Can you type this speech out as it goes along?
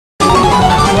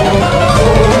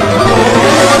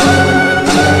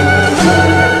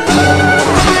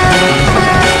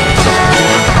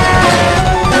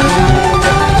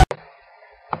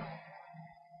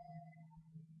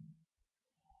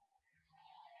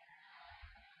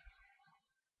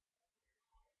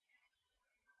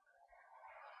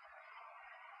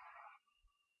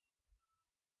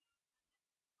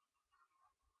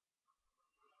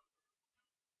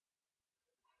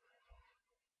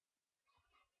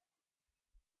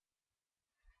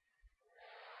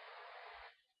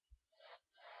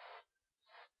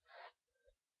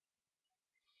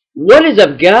What is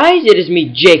up, guys? It is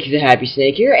me, Jake the Happy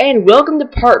Snake here, and welcome to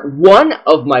part 1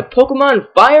 of my Pokemon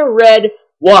Fire Red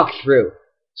walkthrough.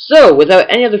 So, without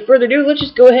any other further ado, let's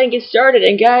just go ahead and get started.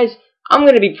 And guys, I'm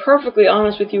going to be perfectly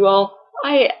honest with you all.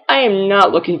 I am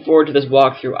not looking forward to this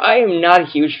walkthrough. I am not a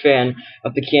huge fan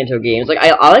of the Kanto games. Like,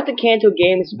 I like the Kanto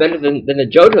games better than the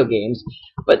Johto games,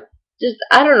 but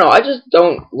I don't know, I just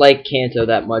don't like Kanto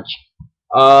that much.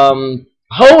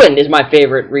 Hoenn is my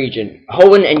favorite region.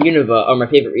 Hoenn and Unova are my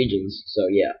favorite regions, so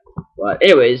yeah. But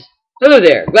anyways, hello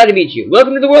there. Glad to meet you.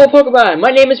 Welcome to the world of Pokemon.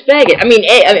 My name is Faggot.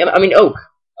 I mean Oak.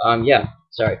 Yeah.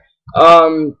 Sorry.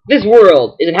 This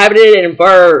world is inhabited and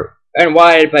far and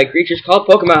wide by creatures called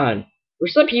Pokemon. For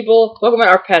some people, Pokemon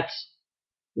are pets.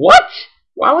 What?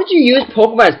 Why would you use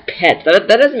Pokemon as pets? That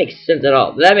doesn't make sense at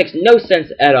all. That makes no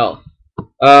sense at all.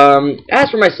 As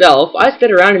for myself, I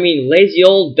sit around and mean lazy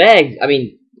old bags.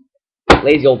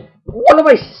 Lazy old. What am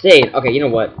I saying? Okay, you know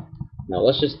what? No,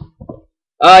 let's just.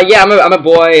 Yeah, I'm a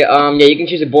boy. Yeah, you can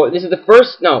choose a boy. This is the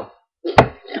first. No,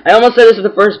 I almost said this is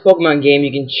the first Pokemon game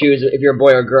you can choose if you're a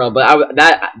boy or a girl, but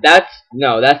that's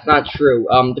not true.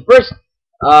 The first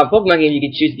Pokemon game you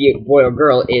can choose to be a boy or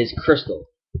girl is Crystal.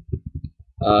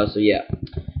 So yeah.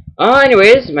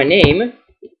 Anyways, my name.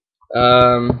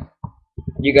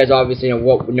 You guys obviously know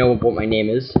what my name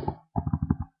is.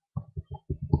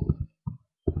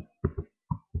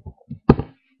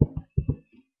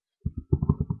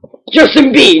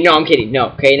 Justin B! No, I'm kidding.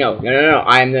 No, okay, no.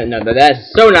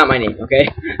 That's so not my name, okay?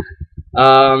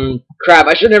 Crap,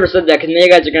 I should have never said that, because now you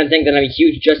guys are gonna think that I'm a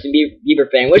huge Justin Bieber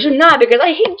fan, which I'm not, because I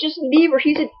hate Justin Bieber.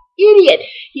 He's an idiot.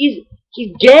 He's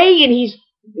gay, and he's...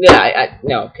 Yeah,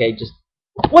 no, okay, just...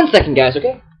 1 second, guys,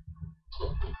 okay?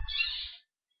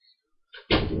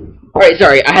 Alright,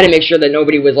 sorry, I had to make sure that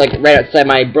nobody was, like, right outside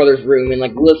my brother's room and,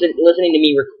 like, listening to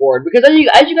me record, because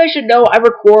as you guys should know, I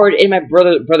record in my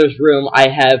brother's room. I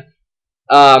have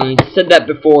said that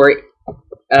before in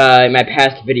my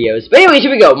past videos. But anyways,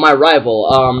 here we go. My rival,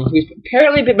 who's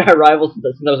apparently been my rival since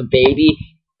I was a baby.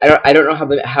 I don't know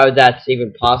how that's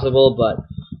even possible, but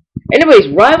anyways,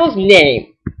 rival's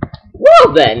name.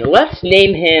 Well then, let's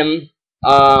name him.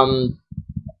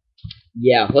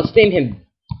 Yeah, let's name him.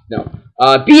 No.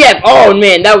 BF. Oh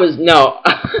man, that was no.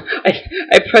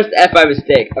 I pressed F by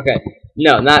mistake. Okay.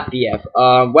 No, not BF.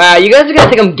 Wow, you guys are gonna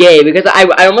think I'm gay because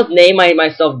I almost named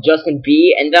myself Justin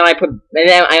B, and then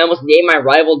I almost named my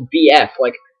rival BF.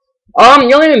 Like,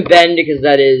 you only name Ben because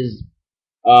that is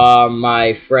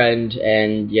my friend,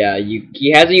 and yeah,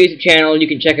 he has a YouTube channel. You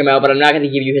can check him out, but I'm not gonna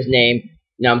give you his name.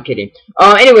 No, I'm kidding.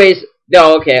 Anyways,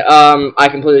 no, okay. I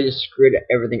completely just screwed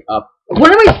everything up.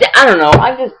 What am I saying? I don't know.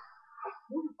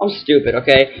 I'm stupid.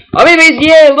 Okay. Anyways,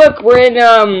 yeah. Look, we're in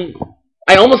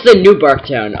I almost said New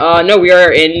Barktown. No, we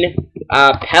are in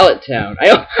Pallet Town.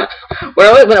 When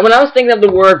I was thinking of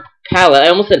the word pallet, I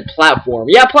almost said platform.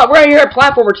 Yeah, we're here at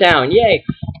Platformer Town. Yay.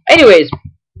 Anyways,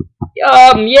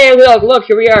 yeah, look,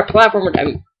 here we are, Platformer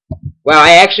Town. Wow,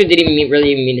 I actually didn't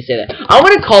really mean to say that. I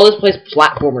want to call this place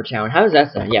Platformer Town. How does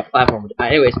that sound? Yeah, Platformer Town.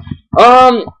 Anyways,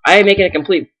 I'm making a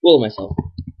complete fool of myself.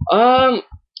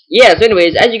 Yeah. So,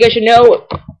 anyways, as you guys should know,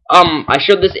 I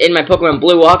showed this in my Pokemon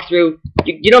Blue walkthrough.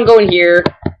 You don't go in here.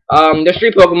 There's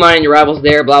 3 Pokemon and your rivals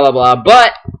there, blah blah blah.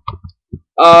 But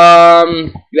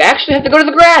you actually have to go to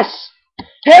the grass.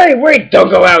 Hey, wait!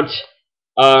 Don't go out.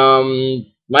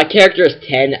 My character is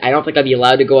 10. I don't think I'd be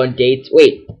allowed to go on dates.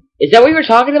 Wait, is that what you were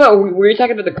talking about? Or were you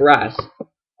talking about the grass?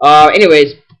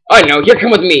 Anyways, oh no, here,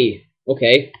 come with me.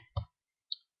 Okay.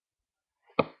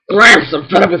 Gramps, I'm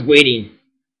fed up with waiting.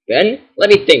 Ben,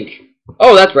 let me think.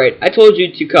 Oh, that's right. I told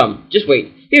you to come. Just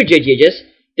wait. Here, JJJS.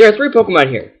 There are 3 Pokemon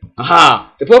here.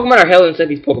 Aha! The Pokemon are held inside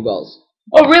these Pokeballs.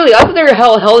 Oh, really? I thought they were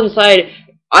held inside.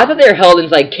 I thought they were held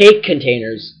inside cake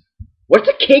containers. What's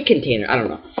a cake container? I don't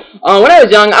know. When I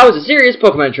was young, I was a serious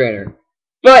Pokemon trainer.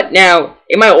 But now,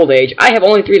 in my old age, I have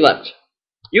only 3 left.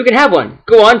 You can have one.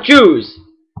 Go on, choose.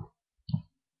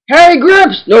 Hey,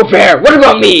 Gramps! No fair. What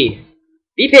about me?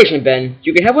 Be patient, Ben.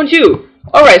 You can have one too.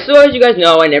 Alright, so as you guys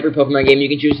know, in every Pokemon game, you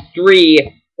can choose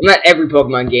 3... Well, not every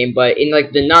Pokemon game, but in,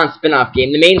 like, the non-spin-off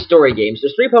game, the main story games,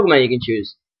 there's 3 Pokemon you can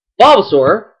choose.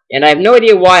 Bulbasaur, and I have no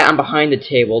idea why I'm behind the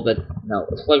table, but... No,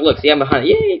 look, see, I'm behind...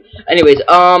 Yay! Anyways,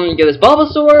 there's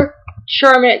Bulbasaur,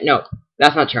 Charmander... No,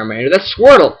 that's not Charmander, that's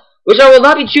Squirtle, which I will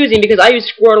not be choosing because I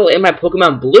use Squirtle in my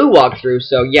Pokemon Blue walkthrough,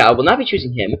 so yeah, I will not be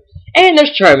choosing him. And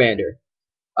there's Charmander.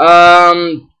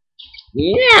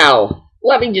 Now,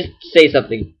 let me just say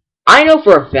something. I know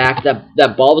for a fact that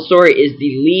Bulbasaur is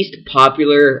the least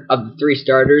popular of the 3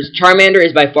 starters. Charmander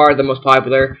is by far the most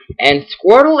popular, and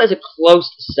Squirtle is a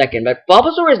close second. But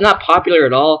Bulbasaur is not popular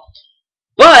at all.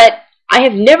 But I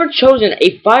have never chosen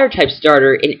a fire-type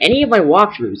starter in any of my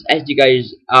walkthroughs, as you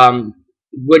guys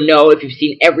would know if you've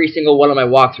seen every single one of my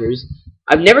walkthroughs.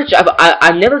 I've never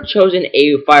chosen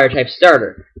a fire-type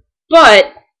starter,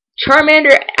 but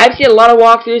Charmander, I've seen a lot of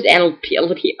walkthroughs, and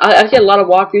I've seen a lot of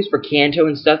walkthroughs for Kanto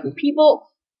and stuff, and people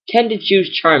tend to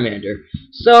choose Charmander.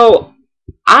 So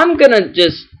I'm gonna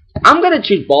choose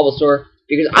Bulbasaur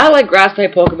because I like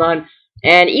Grass-type Pokemon,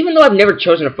 and even though I've never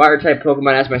chosen a Fire-type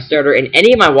Pokemon as my starter in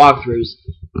any of my walkthroughs,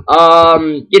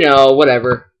 you know,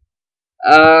 whatever.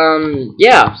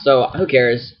 Yeah. So who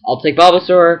cares? I'll take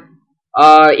Bulbasaur.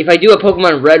 If I do a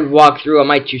Pokemon Red walkthrough, I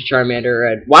might choose Charmander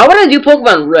Red. Why would I do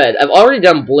Pokemon Red? I've already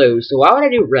done Blue, so why would I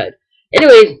do Red?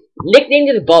 Anyways, nickname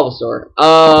to the Bulbasaur.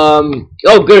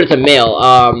 Oh good, it's a male.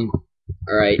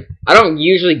 Alright. I don't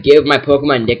usually give my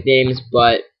Pokemon nicknames,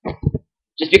 but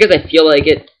just because I feel like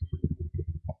it.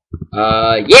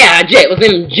 Yeah, Jake, let's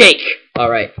name him Jake.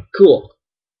 Alright, cool.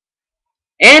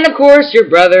 And of course, your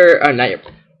brother, not your,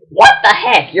 what the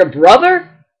heck, your brother?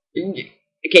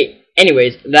 Okay.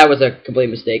 Anyways, that was a complete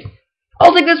mistake.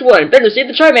 I'll take this one. Ben received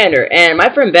the Charmander, and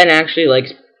my friend Ben actually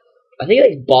likes, I think he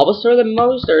likes Bulbasaur the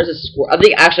most, or is it Squirtle? I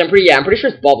think actually, I'm pretty sure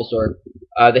it's Bulbasaur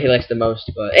that he likes the most.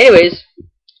 But anyways,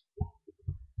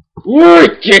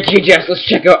 let's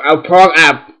check out our Prog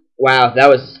app. Wow, that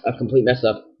was a complete mess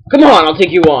up. Come on, I'll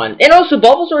take you on. And also,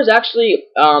 Bulbasaur is actually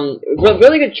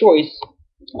really good choice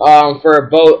for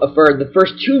the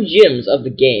first 2 gyms of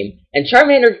the game. And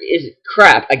Charmander is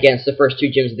crap against the first 2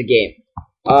 gyms of the game.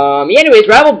 Yeah, anyways,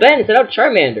 Rival Ben set up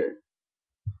Charmander.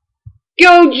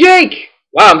 Go, Jake!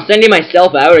 Wow, I'm sending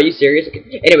myself out. Are you serious?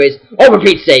 Okay. Anyways, oh, for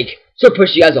Pete's sake. So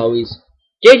pushy as always.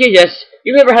 JJS,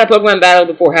 you've never had a Pokemon battle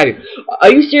before, have you?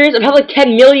 Are you serious? I've had like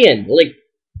 10 million. Like,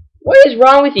 what is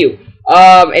wrong with you?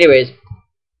 Anyways.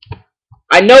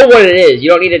 I know what it is. You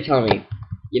don't need to tell me.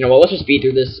 You know what, let's just speed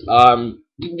through this.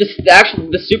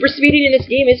 The super speeding in this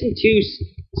game isn't too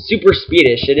super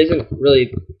speedish. It isn't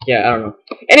really, yeah, I don't know.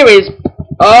 Anyways,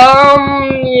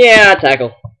 yeah,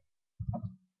 tackle.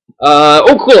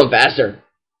 Oh, cool, I'm faster.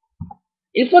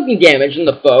 Inflicting damage on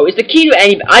the foe is the key to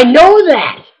any. I know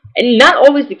that, and not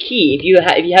always the key if you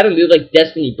have a move like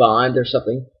Destiny Bond or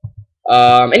something.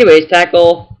 Anyways,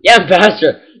 tackle. Yeah, I'm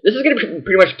faster. This is gonna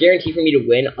pretty much guarantee for me to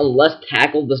win unless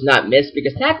tackle does not miss,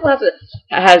 because tackle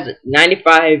has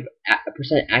 95%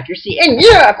 accuracy and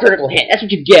yeah, critical hit. That's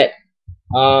what you get.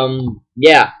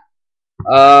 Yeah.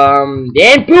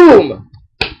 And boom!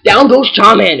 Down goes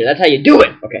Charmander. That's how you do it.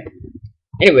 Okay.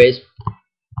 Anyways.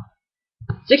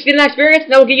 69 experience,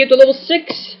 and that will get you up to level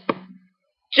 6.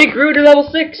 She grew to level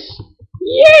 6.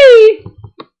 Yay!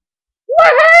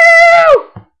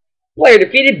 Woohoo! Player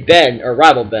defeated Ben, or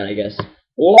rival Ben, I guess.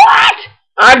 What?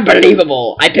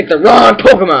 Unbelievable! I picked the wrong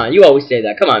Pokemon! You always say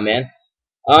that. Come on, man.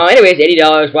 Anyways,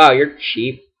 $80. Wow, you're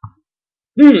cheap.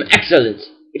 Excellent.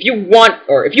 If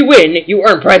you win, you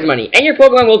earn prize money, and your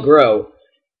Pokemon will grow.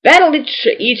 Battle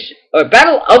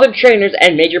battle other trainers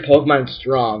and make your Pokemon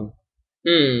strong.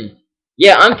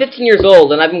 Yeah, I'm 15 years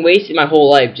old, and I've been wasting my whole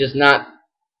life just not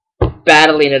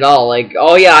battling at all. Like,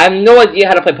 oh yeah, I have no idea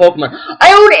how to play Pokemon.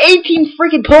 I own 18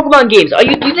 freaking Pokemon games.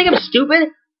 Do you think I'm stupid?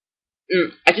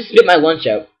 I just spit my lunch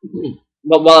out.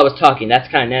 Well, while I was talking, that's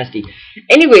kind of nasty.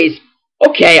 Anyways,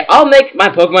 okay, I'll make my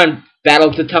Pokemon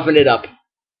battle to toughen it up.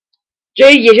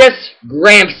 JS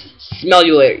Gramps smell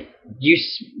you later.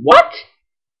 What?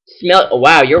 Smell? Oh,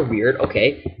 wow, you're weird.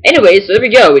 Okay. Anyways, so there we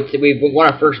go. We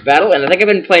won our first battle, and I think I've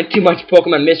been playing too much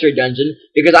Pokemon Mystery Dungeon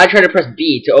because I tried to press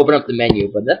B to open up the menu,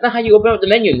 but that's not how you open up the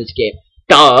menu in this game.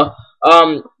 Duh.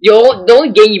 The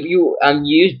only game you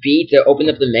use B to open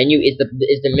up the menu is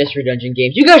the Mystery Dungeon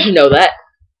games. You guys should know that.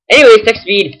 Anyways, text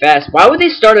speed fast. Why would they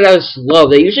start it out as slow?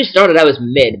 They usually started out as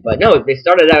mid, but no, they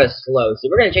started out as slow. So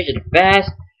we're gonna change it to fast.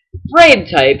 Flame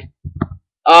type.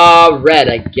 Red,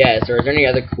 I guess. Or is there any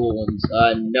other cool ones?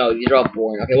 No, these are all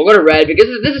boring. Okay, we'll go to red because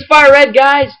this is fire red,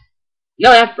 guys.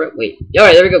 No, not for wait.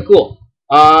 Alright, there we go. Cool.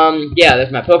 Yeah,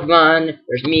 there's my Pokemon.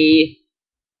 There's me.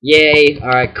 Yay.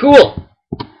 Alright, cool.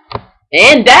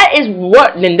 And that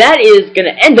is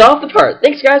gonna end off the part.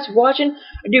 Thanks, guys, for watching.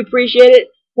 I do appreciate it.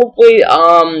 Hopefully,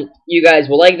 you guys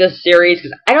will like this series,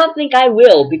 because I don't think I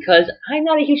will, because I'm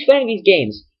not a huge fan of these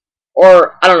games.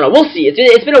 Or, I don't know, we'll see.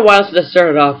 It's been a while since I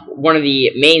started off one of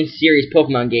the main series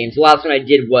Pokemon games. The last one I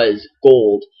did was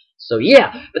Gold. So,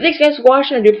 yeah. But thanks, guys, for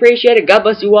watching. I do appreciate it. God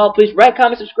bless you all. Please write,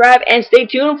 comment, subscribe, and stay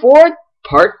tuned for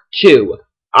Part 2.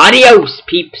 Adios,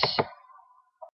 peeps.